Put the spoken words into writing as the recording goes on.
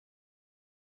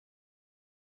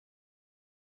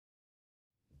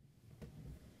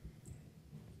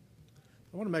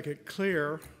want to make it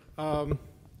clear, I'm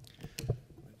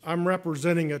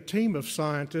representing a team of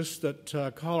scientists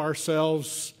that call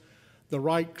ourselves the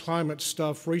Right Climate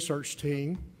Stuff Research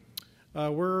Team.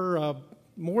 We're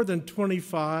more than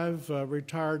 25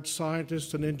 retired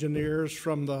scientists and engineers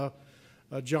from the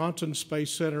Johnson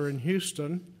Space Center in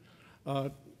Houston.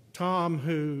 Tom,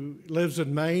 who lives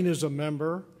in Maine, is a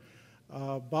member.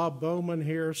 Bob Bowman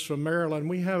here is from Maryland.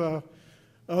 We have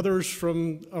others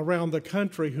from around the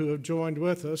country who have joined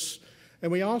with us. And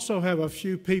we also have a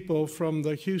few people from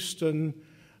the Houston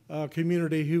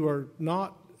community who are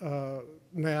not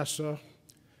NASA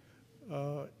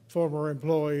former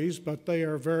employees, but they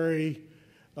are very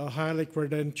highly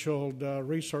credentialed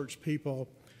research people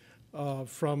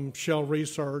from Shell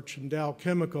Research and Dow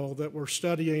Chemical that were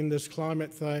studying this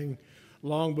climate thing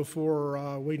long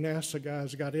before we NASA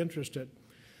guys got interested.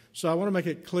 So I want to make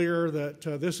it clear that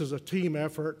this is a team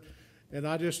effort, and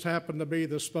I just happen to be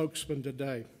the spokesman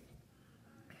today.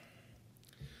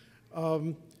 I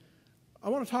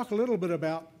want to talk a little bit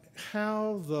about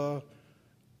how the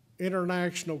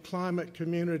international climate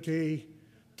community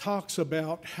talks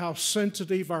about how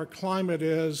sensitive our climate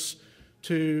is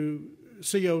to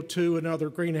CO2 and other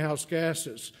greenhouse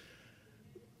gases.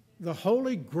 The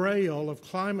holy grail of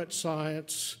climate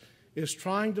science is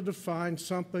trying to define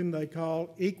something they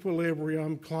call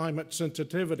equilibrium climate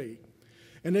sensitivity.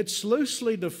 And it's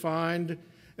loosely defined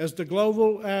as the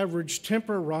global average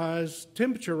temperature rise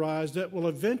that will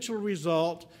eventually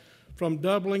result from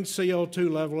doubling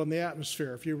CO2 level in the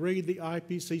atmosphere. If you read the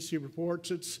IPCC reports,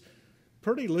 it's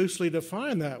pretty loosely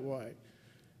defined that way.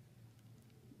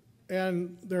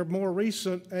 And their more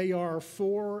recent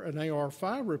AR4 and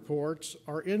AR5 reports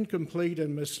are incomplete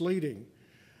and misleading.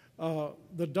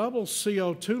 The double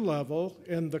CO2 level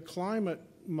in the climate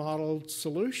modeled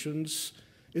solutions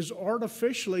is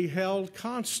artificially held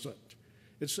constant.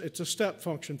 It's a step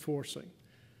function forcing.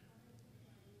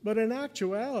 But in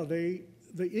actuality,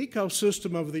 the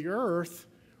ecosystem of the Earth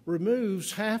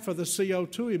removes half of the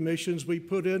CO2 emissions we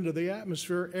put into the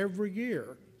atmosphere every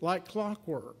year, like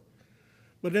clockwork.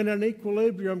 But in an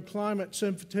equilibrium climate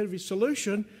sensitivity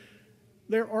solution,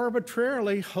 they're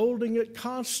arbitrarily holding it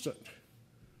constant,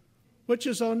 which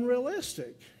is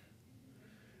unrealistic.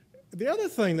 The other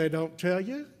thing they don't tell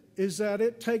you is that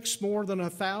it takes more than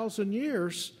 1,000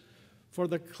 years for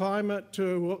the climate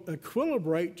to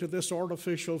equilibrate to this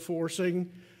artificial forcing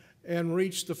and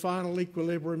reach the final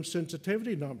equilibrium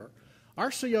sensitivity number. Our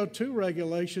CO2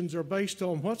 regulations are based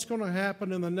on what's going to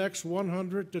happen in the next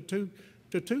 100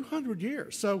 to 200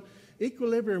 years. So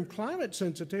equilibrium climate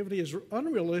sensitivity is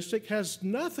unrealistic, has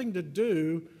nothing to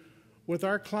do with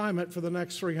our climate for the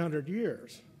next 300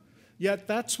 years. Yet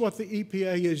that's what the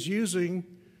EPA is using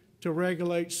to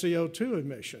regulate CO2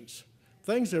 emissions.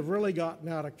 Things have really gotten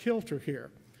out of kilter here.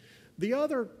 The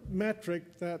other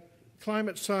metric that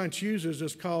climate science uses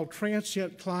is called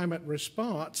transient climate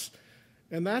response,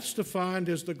 and that's defined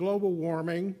as the global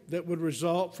warming that would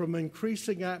result from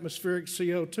increasing atmospheric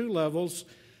CO2 levels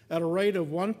at a rate of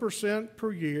 1%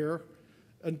 per year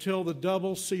until the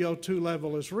double CO2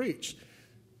 level is reached.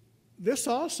 This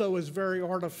also is very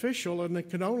artificial, and it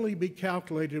can only be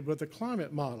calculated with a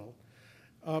climate model.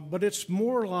 But it's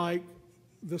more like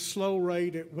the slow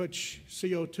rate at which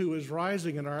CO2 is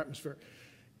rising in our atmosphere.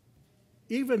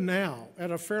 Even now,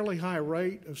 at a fairly high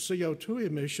rate of CO2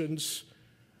 emissions,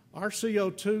 our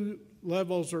CO2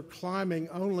 levels are climbing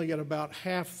only at about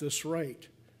half this rate.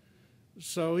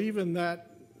 So even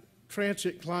that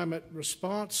transient climate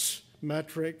response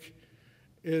metric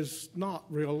is not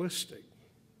realistic.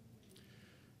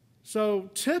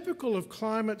 So typical of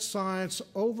climate science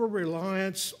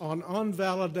over-reliance on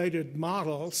unvalidated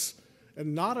models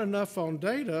and not enough on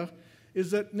data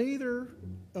is that neither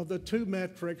of the two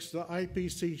metrics the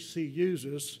IPCC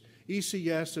uses,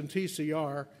 ECS and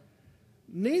TCR,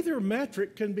 neither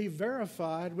metric can be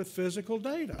verified with physical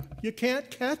data. You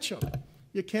can't catch them.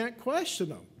 You can't question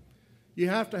them. You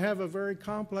have to have a very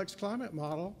complex climate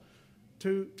model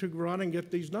to run and get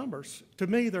these numbers. To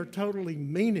me, they're totally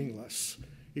meaningless.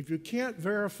 If you can't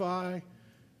verify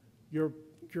your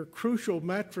crucial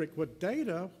metric with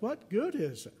data, what good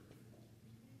is it?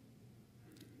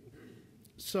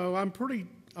 So I'm pretty,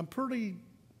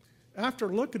 after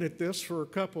looking at this for a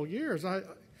couple years,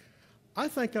 I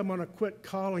think I'm going to quit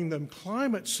calling them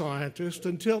climate scientists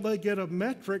until they get a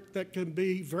metric that can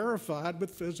be verified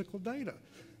with physical data.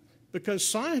 Because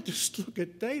scientists look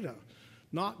at data,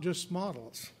 not just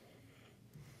models.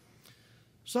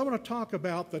 So I want to talk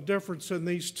about the difference in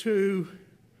these two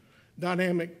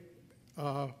dynamic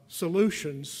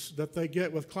solutions that they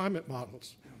get with climate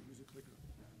models.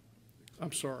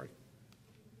 I'm sorry.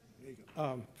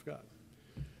 Forgot.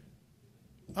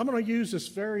 I'm going to use this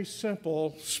very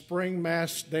simple spring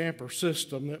mass damper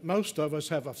system that most of us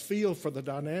have a feel for the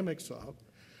dynamics of.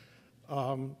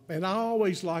 And I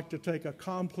always like to take a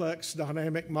complex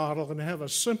dynamic model and have a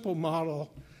simple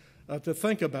model to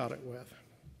think about it with.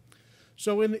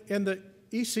 So in the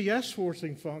ECS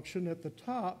forcing function at the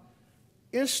top,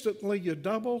 instantly you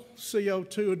double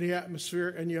CO2 in the atmosphere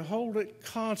and you hold it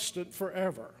constant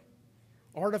forever.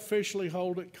 Artificially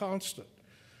hold it constant.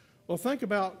 Well, think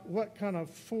about what kind of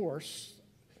force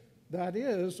that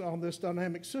is on this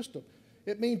dynamic system.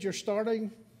 It means you're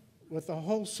starting with the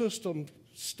whole system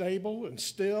stable and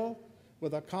still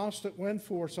with a constant wind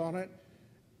force on it,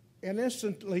 and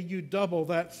instantly you double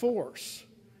that force.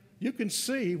 You can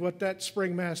see what that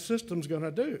spring mass system's going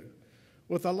to do.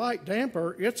 With a light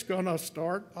damper, it's going to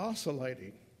start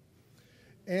oscillating.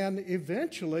 And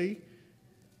eventually,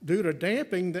 due to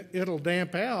damping, it'll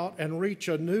damp out and reach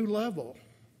a new level.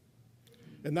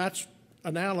 And that's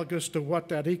analogous to what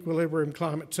that equilibrium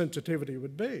climate sensitivity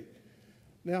would be.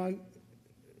 Now,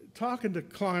 talking to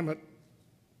climate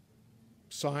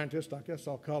scientists, I guess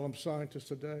I'll call them scientists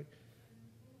today,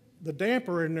 the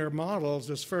damper in their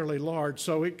models is fairly large,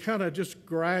 so it kind of just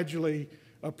gradually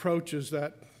approaches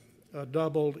that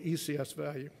doubled ECS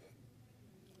value.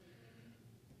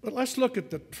 But let's look at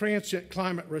the transient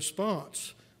climate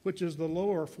response, which is the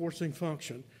lower forcing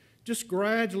function. Just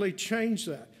gradually change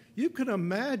that. You can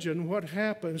imagine what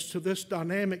happens to this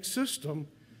dynamic system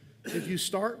if you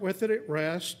start with it at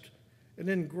rest and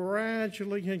then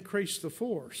gradually increase the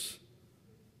force.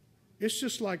 It's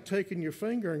just like taking your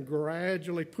finger and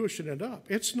gradually pushing it up.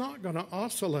 It's not going to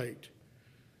oscillate.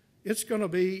 It's going to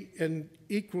be in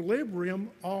equilibrium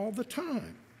all the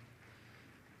time.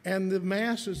 And the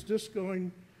mass is just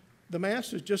going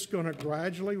to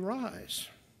gradually rise,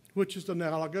 which is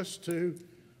analogous to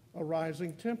a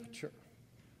rising temperature.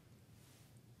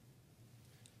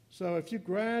 So if you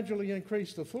gradually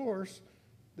increase the force,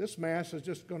 this mass is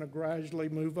just going to gradually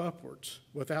move upwards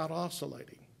without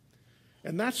oscillating.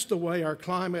 And that's the way our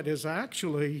climate is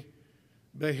actually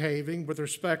behaving with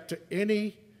respect to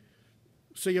any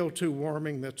CO2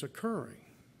 warming that's occurring.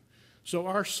 So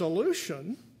our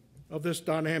solution of this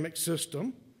dynamic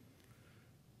system,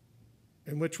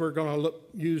 in which we're going to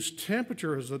use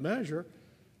temperature as a measure,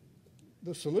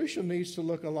 the solution needs to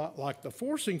look a lot like the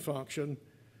forcing function.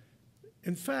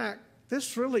 In fact,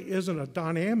 this really isn't a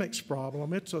dynamics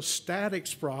problem, it's a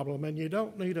statics problem, and you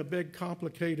don't need a big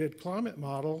complicated climate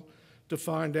model to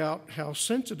find out how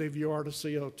sensitive you are to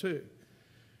CO2.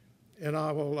 And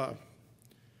I will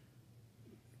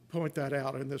point that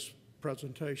out in this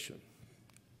presentation.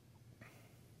 Are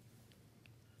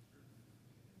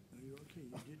you okay?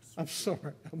 You did I'm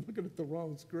sorry, I'm looking at the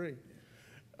wrong screen.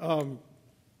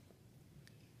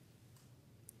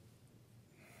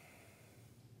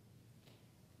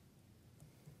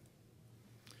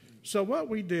 So what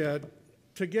we did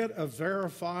to get a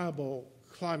verifiable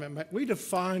climate, we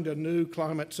defined a new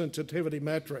climate sensitivity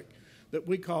metric that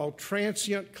we call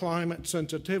transient climate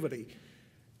sensitivity.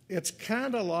 It's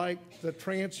kind of like the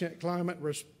transient climate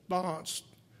response,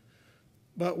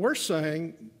 but we're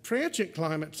saying transient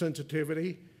climate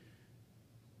sensitivity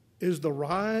is the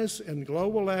rise in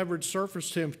global average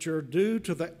surface temperature due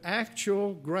to the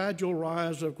actual gradual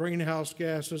rise of greenhouse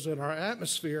gases in our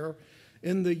atmosphere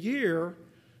in the year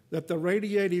that the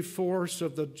radiative force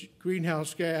of the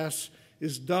greenhouse gas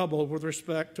is doubled with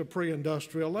respect to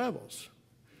pre-industrial levels.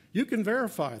 You can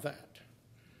verify that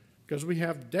because we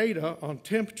have data on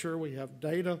temperature, we have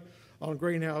data on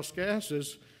greenhouse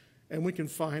gases, and we can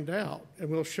find out, and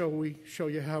we'll show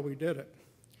you how we did it.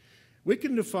 We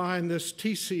can define this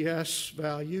TCS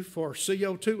value for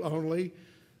CO2 only,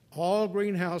 all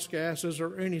greenhouse gases,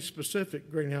 or any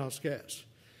specific greenhouse gas.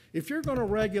 If you're going to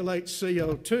regulate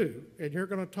CO2 and you're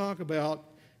going to talk about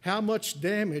how much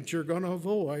damage you're going to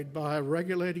avoid by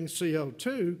regulating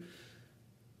CO2,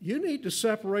 you need to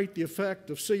separate the effect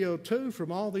of CO2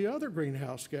 from all the other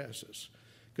greenhouse gases,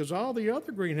 because all the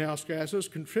other greenhouse gases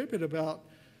contribute about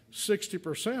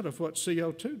 60% of what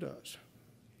CO2 does.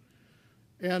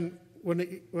 And when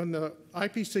the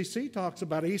IPCC talks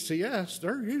about ECS,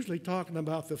 they're usually talking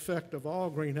about the effect of all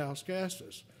greenhouse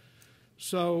gases.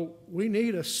 So we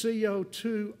need a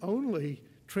CO2-only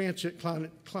transient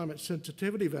climate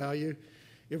sensitivity value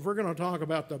if we're going to talk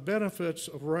about the benefits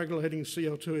of regulating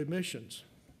CO2 emissions.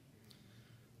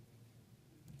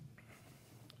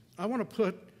 I want to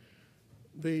put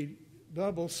the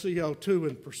double CO2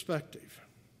 in perspective.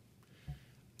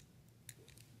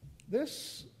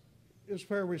 This is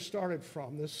where we started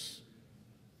from, this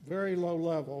very low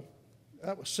level.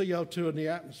 That was CO2 in the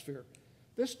atmosphere.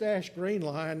 This dashed green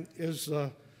line is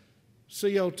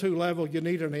CO2 level you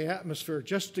need in the atmosphere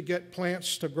just to get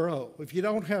plants to grow. If you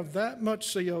don't have that much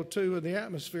CO2 in the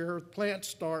atmosphere, plants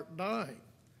start dying.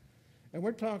 And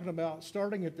we're talking about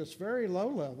starting at this very low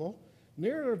level,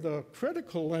 near the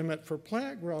critical limit for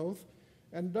plant growth,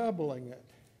 and doubling it.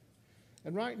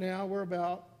 And right now, we're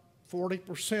about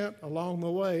 40% along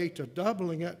the way to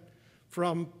doubling it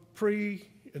from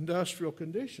pre-industrial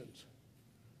conditions.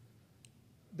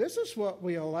 This is what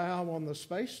we allow on the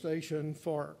space station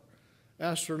for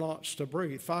astronauts to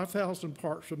breathe, 5,000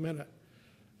 parts per minute.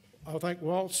 I think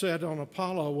Walt said on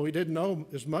Apollo, we didn't know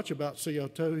as much about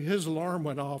CO2. His alarm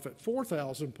went off at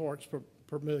 4,000 parts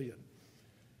per million.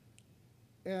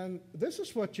 And this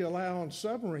is what you allow on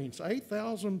submarines,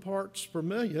 8,000 parts per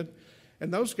million,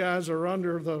 and those guys are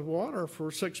under the water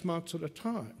for 6 months at a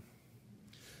time.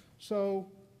 So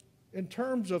in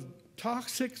terms of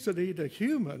toxicity to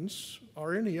humans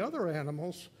or any other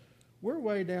animals, we're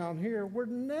way down here. We're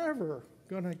never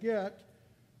going to get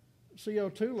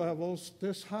CO2 levels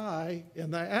this high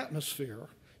in the atmosphere.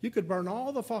 You could burn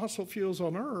all the fossil fuels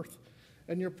on Earth,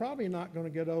 and you're probably not going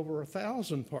to get over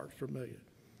 1,000 parts per million.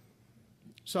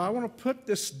 So I want to put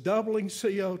this doubling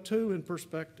CO2 in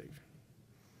perspective.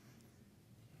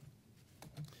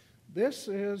 This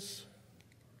is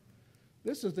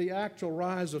the actual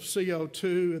rise of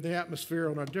CO2 in the atmosphere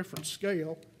on a different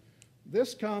scale.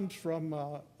 This comes from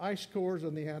ice cores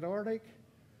in the Antarctic.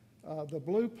 The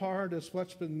blue part is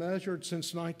what's been measured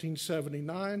since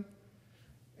 1979.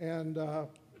 And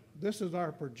this is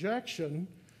our projection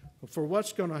for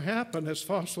what's going to happen as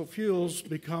fossil fuels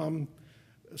become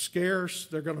scarce.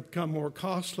 They're going to become more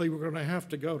costly. We're going to have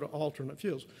to go to alternate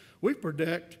fuels. We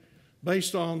predict,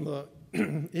 based on the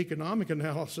economic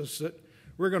analysis, that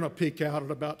we're going to peak out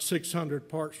at about 600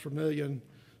 parts per million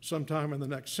sometime in the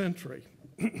next century.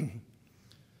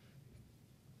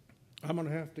 I'm going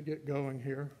to have to get going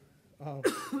here. I'm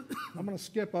going to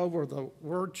skip over the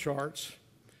word charts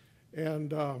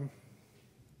and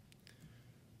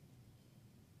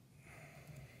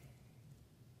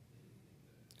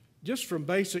just from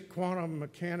basic quantum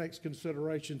mechanics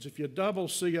considerations, if you double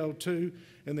CO2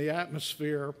 in the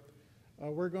atmosphere,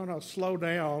 we're going to slow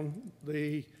down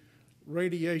the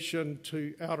radiation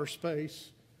to outer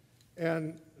space,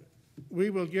 and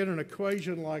we will get an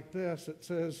equation like this that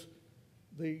says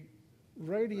the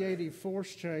radiative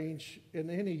force change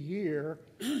in any year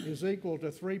is equal to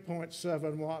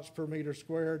 3.7 watts per meter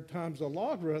squared times the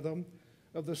logarithm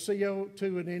of the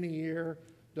CO2 in any year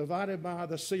divided by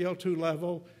the CO2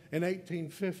 level in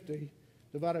 1850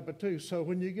 divided by 2. So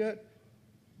when you get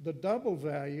the double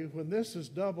value, when this is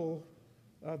double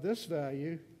this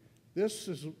value, this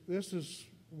is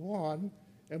 1,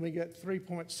 and we get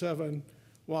 3.7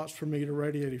 watts per meter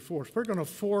radiative force. We're going to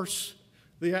force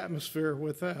the atmosphere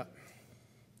with that.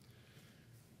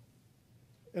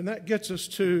 And that gets us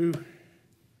to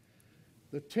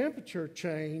the temperature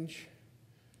change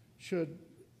should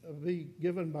be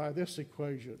given by this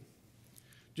equation,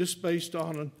 just based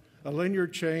on a linear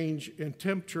change in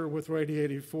temperature with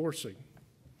radiative forcing.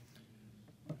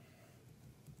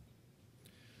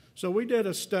 So we did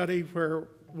a study where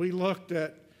we looked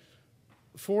at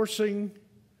forcing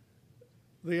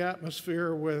the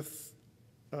atmosphere with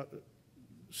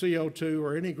CO2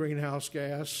 or any greenhouse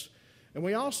gas, and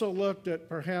we also looked at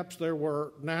perhaps there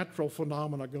were natural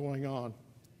phenomena going on.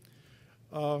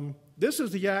 This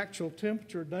is the actual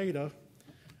temperature data.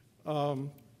 The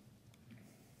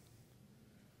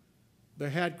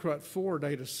HADCRUT-4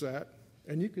 data set,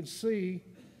 and you can see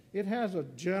it has a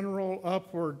general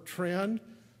upward trend,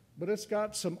 but it's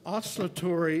got some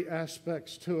oscillatory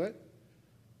aspects to it,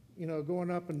 you know, going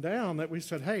up and down, that we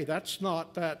said, hey, that's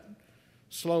not that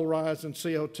slow rise in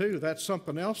CO2, that's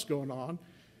something else going on.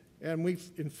 And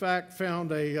we've, in fact,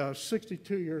 found a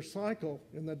 62-year cycle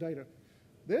in the data.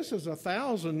 This is a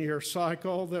 1,000-year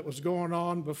cycle that was going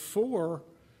on before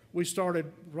we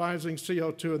started rising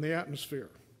CO2 in the atmosphere.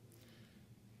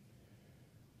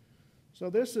 So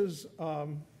this is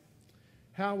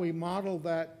how we model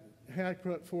that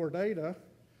HADCRUT-4 data,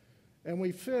 and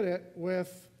we fit it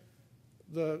with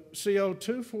the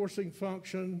CO2 forcing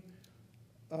function.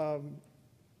 The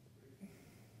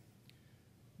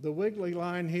wiggly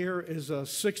line here is a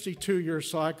 62-year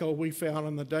cycle we found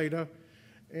in the data,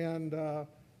 and the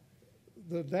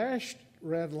dashed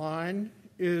red line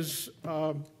is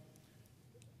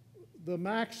the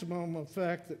maximum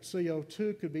effect that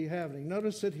CO2 could be having.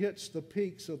 Notice it hits the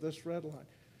peaks of this red line.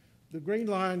 The green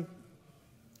line,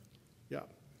 yeah,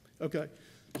 okay.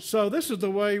 So this is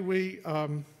the way we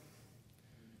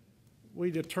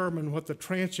determined what the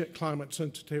transient climate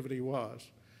sensitivity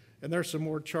was. And there's some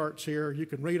more charts here. You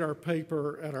can read our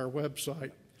paper at our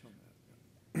website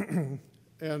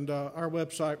And our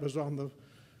website was on the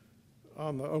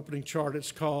opening chart.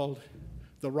 It's called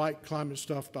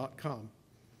therightclimatestuff.com.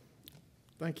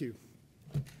 Thank you.